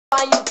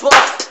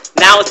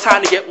Now it's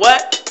time to get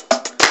what?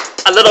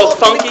 A little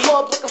funky,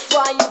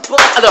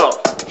 a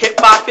little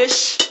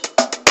hip-hop-ish,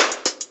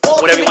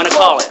 whatever you want to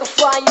call it.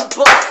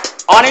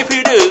 All I need for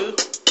you to do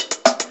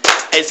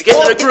is get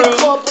to the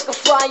groove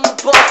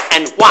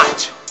and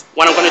watch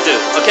what I'm going to do,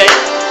 okay?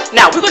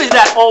 Now, we're going to do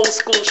that old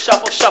school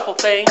shuffle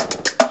thing,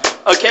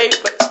 okay?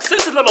 But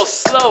since it's a little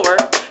slower,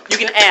 you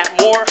can add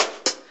more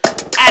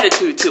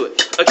attitude to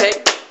it, okay?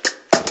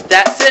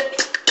 That's it.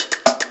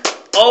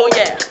 Oh,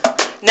 yeah.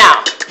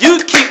 Now,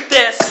 you keep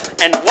this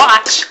and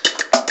watch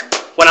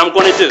what I'm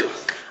going to do.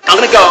 I'm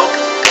going to go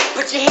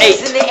 8,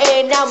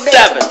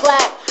 7,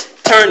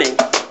 turning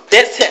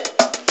this hip.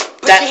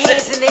 That's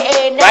it.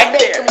 Right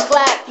there.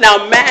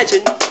 Now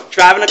imagine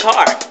driving a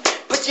car.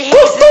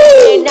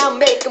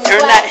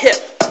 Turn that hip.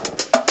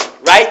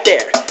 Right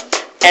there.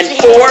 And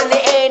 4,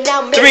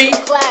 3,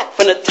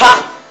 from the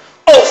top.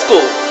 Old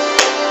school.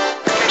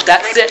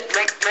 That's it.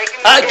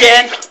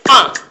 Again.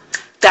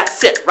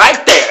 That's it.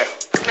 Right there.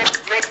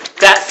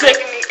 That's it.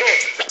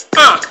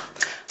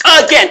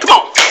 Again. Come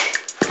on.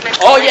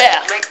 Oh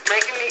yeah.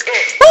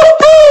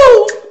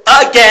 Woo-hoo.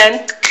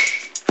 Again.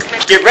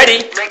 Get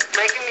ready.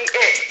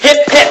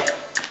 Hip, hip.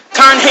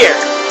 Turn here.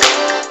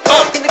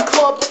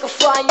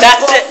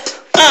 That's it.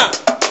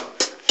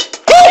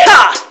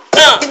 Hee-haw.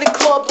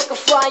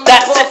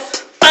 That's it.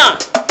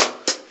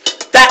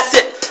 That's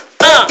it.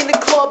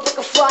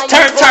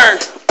 Turn, turn.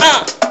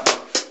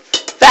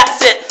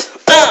 That's it.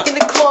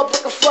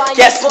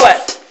 Guess what?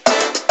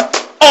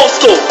 Old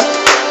school.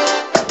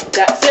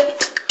 That's it.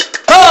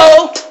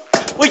 Oh,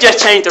 we just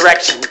changed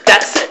direction.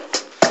 That's it.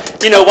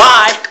 You know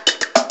why?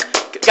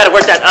 Got to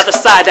work that other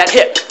side, that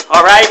hip.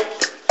 All right?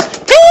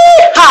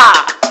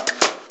 Hee-haw!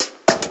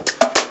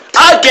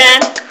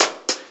 Again.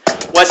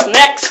 What's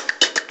next?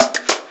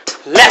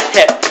 Left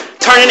hip.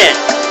 Turn it in.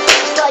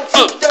 It's like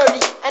 2:30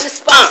 and the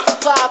spot's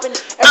popping.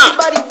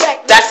 Everybody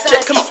wreck. That's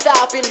it. Come on.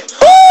 Stopping.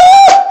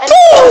 And the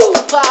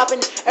spot's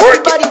popping.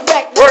 Everybody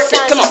wreck. No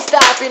signs Come on. of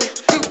stopping.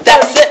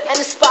 That's it. And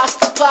the spot's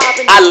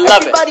popping. I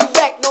love it. Everybody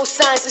wreck. No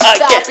signs of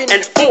stopping.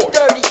 And 4,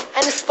 2:30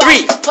 and the spot's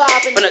 3,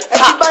 popping. from the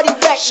top. Everybody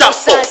wreck. No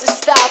Shuffle. signs of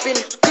stopping.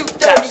 2:30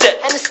 That's it.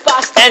 and the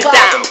spot's And popping.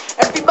 down.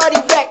 Everybody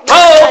wreck. No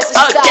Oh, signs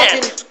of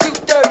again. stopping.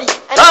 2:30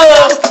 and the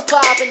Oh. spot's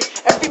popping.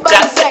 Everybody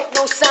That's it. wreck.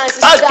 No signs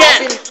of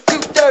Again. stopping.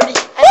 2:30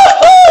 and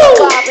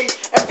Woo-hoo. popping.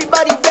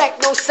 Everybody wreck,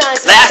 no signs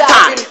of Last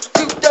stopping. time.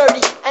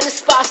 2:30 and the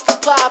spot's still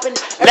popping.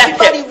 Left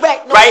Everybody hip.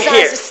 wreck, no Right signs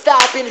here. of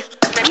stopping.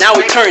 Now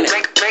we turn it.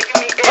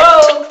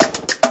 Oh.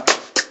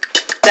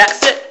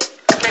 That's it.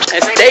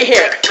 And stay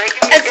here.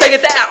 And take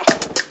it down.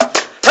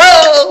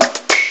 Oh.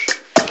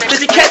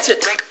 Did you catch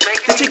it?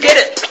 Did you get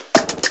it?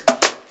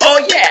 Oh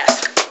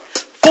yes.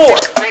 4,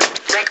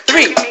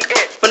 3,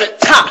 from the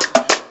top.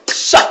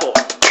 Shuffle.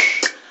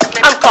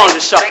 I'm calling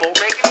it shuffle,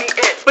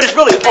 but it's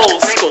really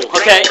old school,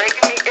 okay?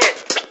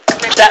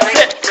 That's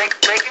it.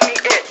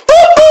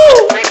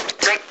 Woo-hoo!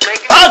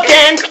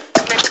 Again.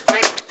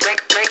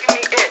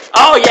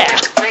 Oh yeah.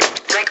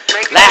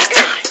 Last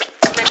time.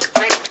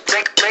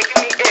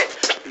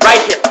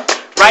 Right here.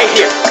 Right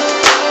here.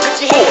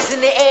 Put your hands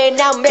in the air,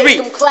 now make 3,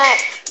 them clap.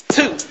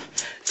 2.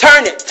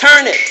 Turn it.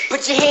 Turn it.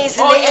 Put your hands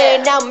in Oh, the air,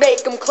 yeah. now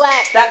make them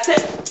clap. That's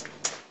it.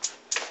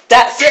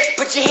 That's it.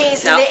 Put your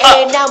hands Now in the up.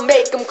 air, now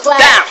make them clap.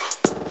 Down.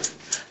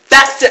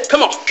 That's it.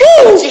 Come on.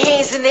 Put your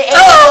hands in the air,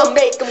 Oh. now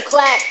make them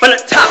clap. From the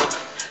top.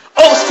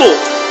 Old school.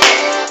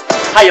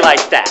 How you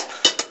like that?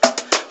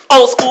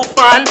 Old school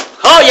fun.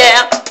 Oh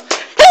yeah.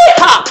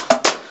 Hee-haw.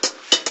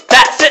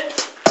 That's it.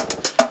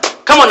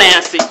 Come on,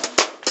 Nancy.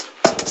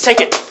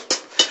 Take it.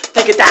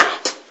 Take it down.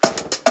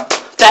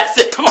 That's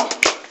it. Come on.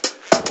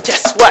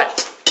 Guess what?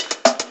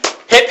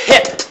 Hip,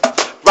 hip.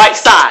 Right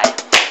side.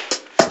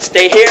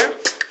 Stay here.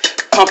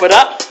 Pump it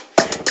up.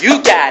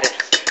 You got it.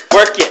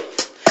 Work it.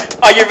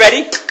 Are you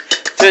ready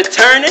to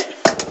turn it?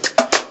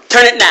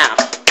 Turn it now.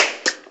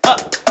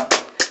 Up.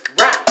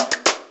 Round.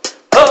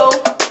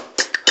 Ho.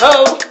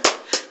 Ho.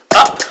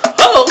 Up.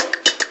 Ho.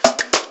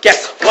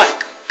 Guess what?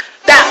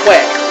 That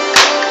way.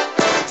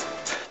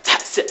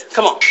 That's it.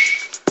 Come on.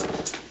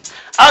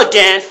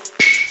 Again.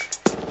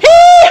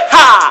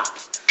 Hee-haw.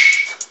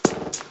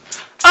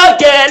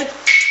 Again.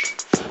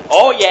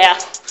 Oh yeah.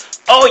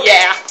 Oh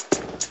yeah.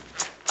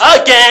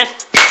 Again.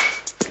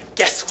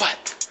 Guess what?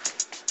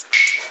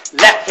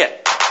 Left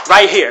hip.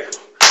 Right here.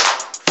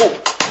 4,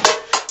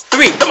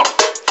 3. Come on.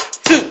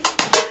 2.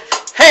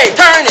 Hey,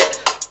 turn it.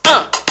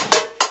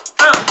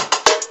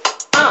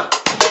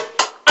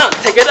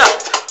 Take it up.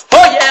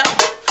 Oh yeah.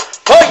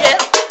 Oh yeah.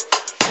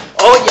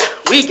 Oh yeah.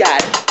 We got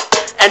it.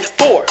 And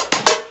 4,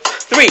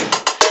 3.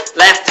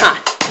 Last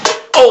time.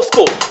 Old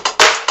school.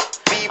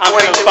 I'm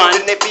having fun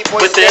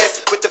with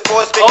this. With the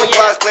four speaker Oh, yeah.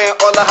 box playing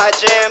all the hot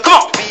jams. Come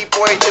on.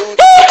 B-boy dudes,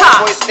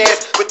 Yeehaw. B-boy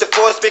stance. With the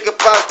four speaker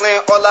box playing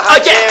all the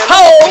hot Oh, yeah. jams.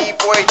 Ho.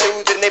 B-boy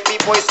dudes and their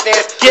B-boy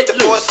stance. Get With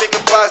the four loose. speaker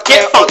box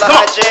Get playing all the funk. Come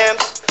hot on.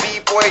 jams.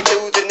 B-boy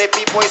dudes and their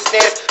B-boy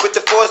stance. With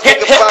the four Hip,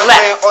 speaker hip, box left.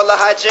 playing all the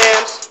hot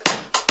jams.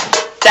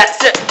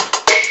 That's it.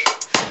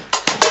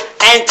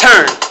 And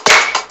turn.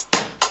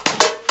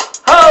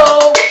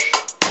 Ho.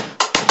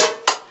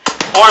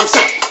 Arms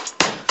up.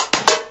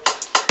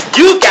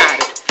 You got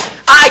it.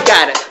 I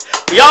got it.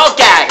 We all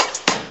got it.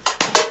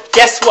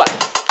 Guess what?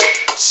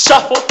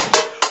 Shuffle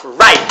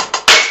right.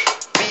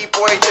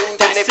 B-boy dudes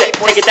and That's they it.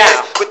 B-boy Take it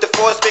down. stance with the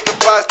four-speaker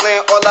box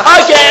playing all the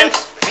hot Again.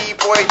 jams.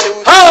 B-boy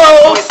dudes Ho.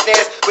 and B-boy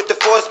stance with the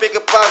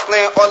four-speaker box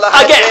playing all the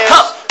hot Again.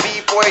 Come. jams.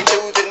 B-boy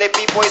dudes and they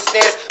B-boy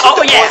stance with Oh,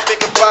 the yeah.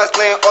 four-speaker box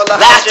playing all the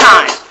Last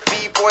hot jams.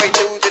 B-boy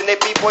dudes and they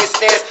B-boy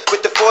stance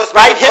with the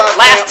four-speaker Right hip, box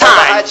last playing all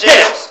the time. hot Hit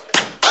it. jams.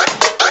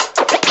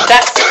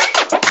 That's it.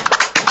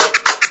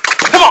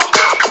 Come on.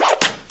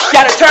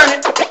 Gotta turn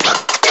it.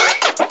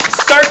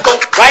 Circle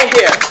right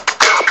here.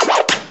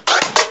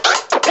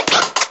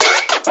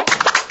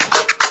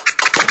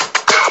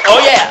 Oh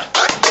yeah.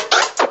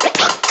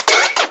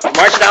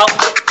 March it out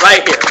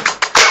right here.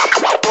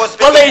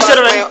 Well, ladies and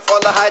gentlemen,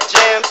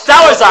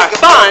 that was our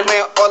fun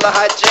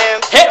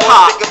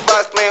hip-hop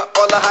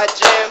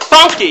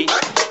funky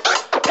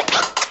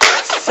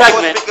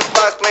segment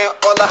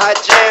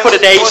for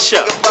today's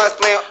show.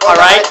 All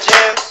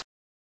right?